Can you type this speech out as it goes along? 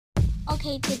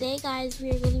Okay, today guys,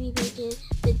 we're going to be making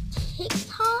the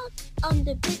TikTok on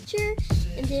the picture,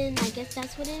 and then I guess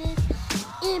that's what it is.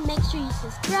 And make sure you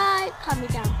subscribe,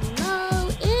 comment down below,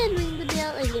 and ring the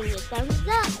bell, and give me a thumbs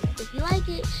up if you like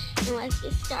it. And let's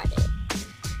get started.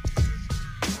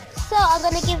 So I'm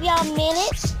going to give y'all a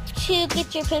minute to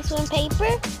get your pencil and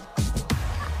paper.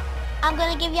 I'm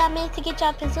going to give y'all a minute to get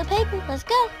y'all pencil and paper. Let's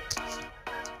go.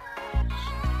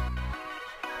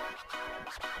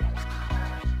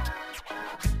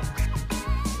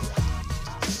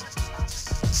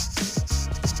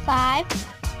 5,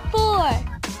 4,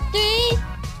 3,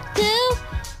 2,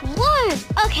 1.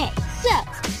 Okay, so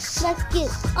let's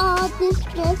get all this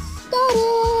mess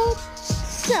started.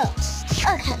 So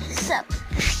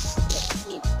let's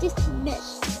get this mess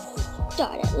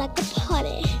started like a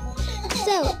party.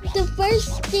 So the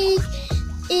first thing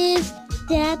is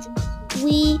that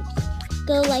we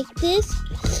go like this.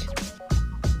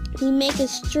 We make a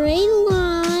straight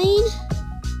line,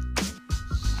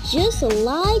 just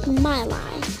like my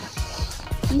line.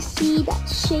 You see that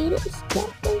shaded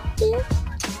stuff right there?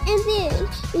 And then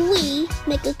we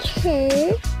make a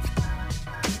curve.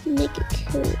 We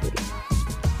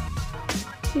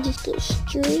just go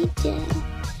straight down.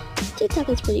 TikTok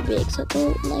is pretty big, so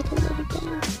go like a little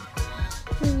down.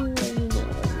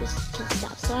 This can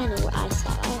stop, so I know where I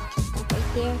stop. I have to stop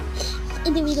right there.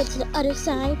 And then we go to the other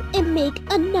side and make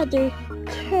another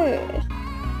curve.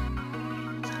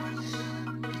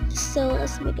 So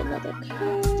let's make another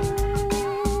curve.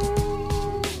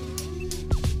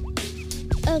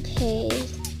 Okay.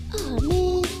 Oh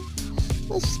man.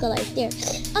 Let's just go right there.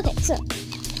 Okay, so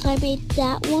I made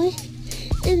that one.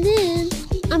 And then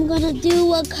I'm gonna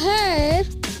do a curve.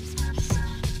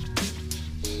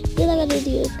 Then I'm gonna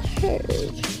do a curve.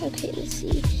 Okay, let's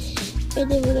see. And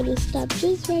then we're gonna stop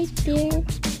just right there.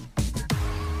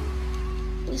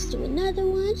 Let's do another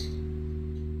one.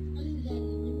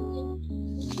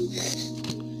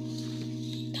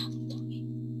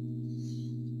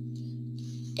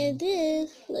 And then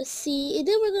let's see. And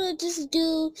then we're gonna just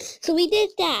do. So we did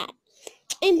that.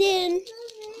 And then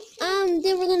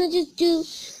we're gonna just do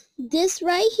this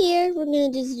right here. We're gonna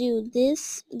just do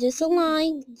this, just a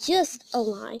line, just a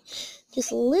line,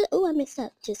 just a little. Oh, I messed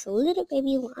up. Just a little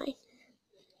baby line.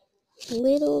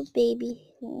 Little baby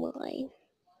line.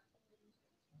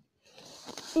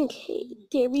 Okay,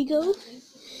 there we go.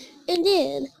 And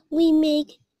then we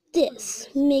make this.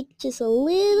 Make just a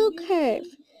little curve.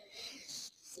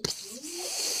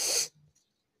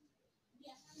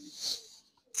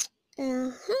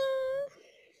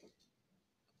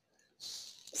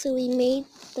 So we made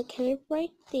the curve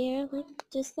right there,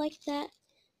 just like that.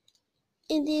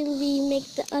 And then we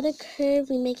make the other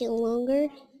curve, we make it longer.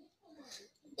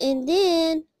 And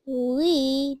then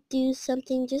we do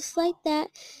something just like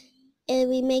that. And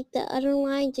we make the other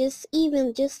line just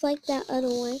like that other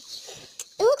one.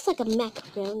 It looks like a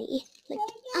macaroni. Like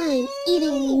I'm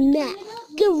eating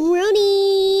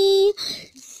macaroni.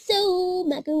 So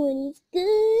macaroni's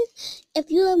good. If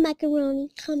you love macaroni,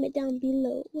 comment down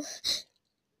below.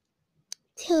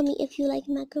 Tell me if you like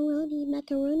macaroni.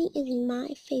 Macaroni is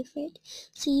my favorite,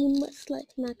 so you must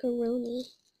like macaroni.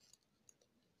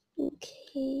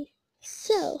 Okay,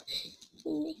 so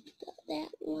make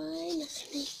that line. Let's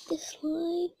make this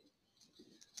line.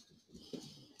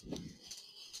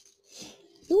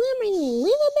 I'm making a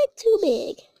little bit too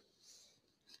big.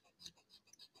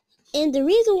 And the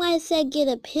reason why I said get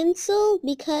a pencil,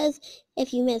 because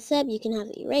if you mess up, you can have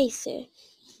an eraser.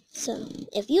 So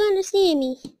if you understand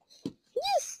me,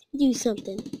 just do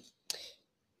something.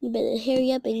 You better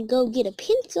hurry up and go get a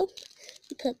pencil,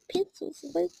 because pencils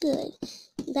work good.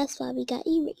 That's why we got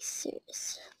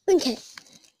erasers. Okay.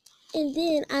 And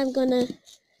then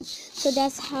so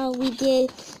that's how we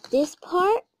did this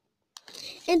part.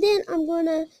 And then I'm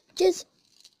gonna just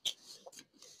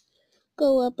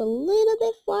go up a little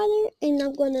bit farther, and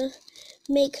I'm gonna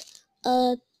make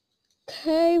a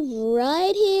curve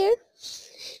right here.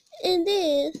 And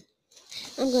then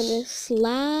I'm gonna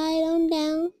slide on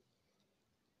down.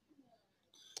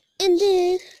 And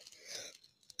then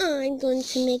I'm going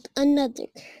to make another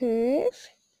curve.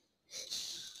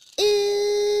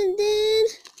 And then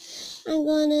I'm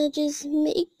gonna just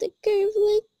make the curve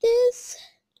like this.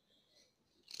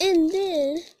 And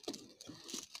then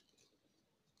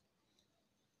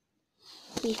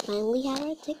we finally have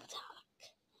our TikTok.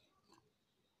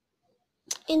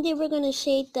 And then we're gonna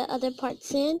shade the other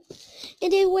parts in.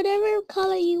 And then whatever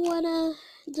color you wanna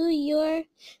do your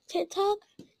TikTok,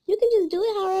 you can just do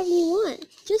it however you want.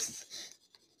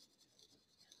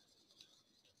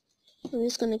 I'm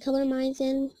just gonna color mine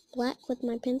in black with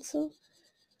my pencil.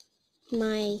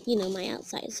 my, my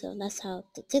outside. So that's how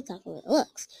the TikTok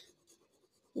looks.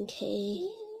 Okay.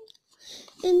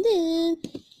 And then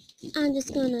I'm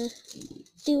just gonna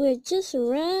do it just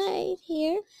right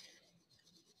here.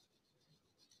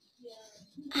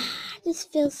 This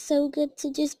feels so good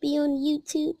to just be on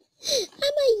YouTube.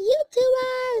 I'm a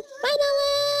YouTuber!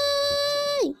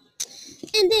 Finally!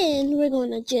 And then we're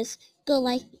gonna just go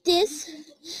like this.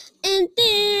 And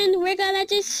then we're gonna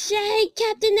just shake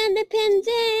Captain Underpants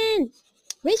in.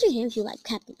 Raise your hand if you like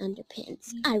Captain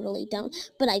Underpants. I really don't,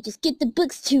 but I just get the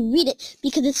books to read it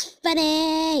because it's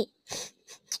funny.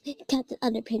 Captain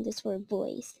Underpants is for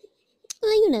boys.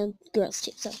 Well, girls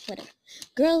too, so whatever.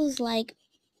 Girls like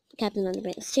Captain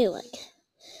Underpants too,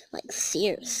 like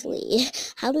seriously.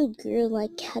 How do girls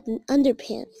like Captain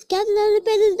Underpants? Captain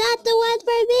Underpants is not the one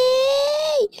for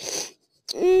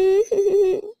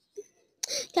me!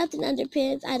 Captain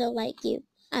Underpants, I don't like you.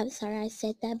 I'm sorry I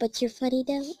said that, but you're funny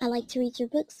though. I like to read your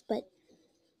books, but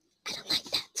I don't like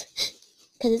that.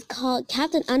 Because it's called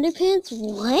Captain Underpants?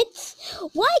 What?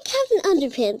 Why Captain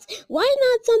Underpants? Why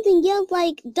not something else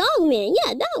like Dogman?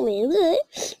 Yeah, Dogman. Good.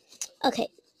 Okay,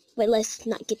 but let's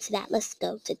not get to that. Let's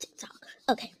go to TikTok.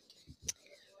 Okay.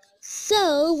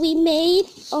 So, we made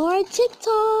our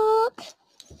TikTok.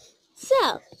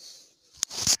 So,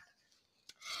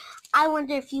 I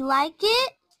wonder if you like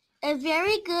it. It's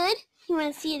very good. You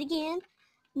want to see it again?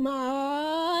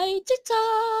 My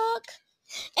TikTok.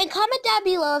 And comment down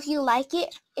below if you like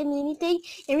it and anything.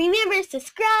 And remember,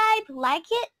 subscribe, like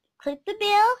it, click the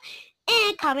bell,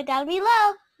 and comment down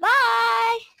below.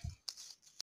 Bye!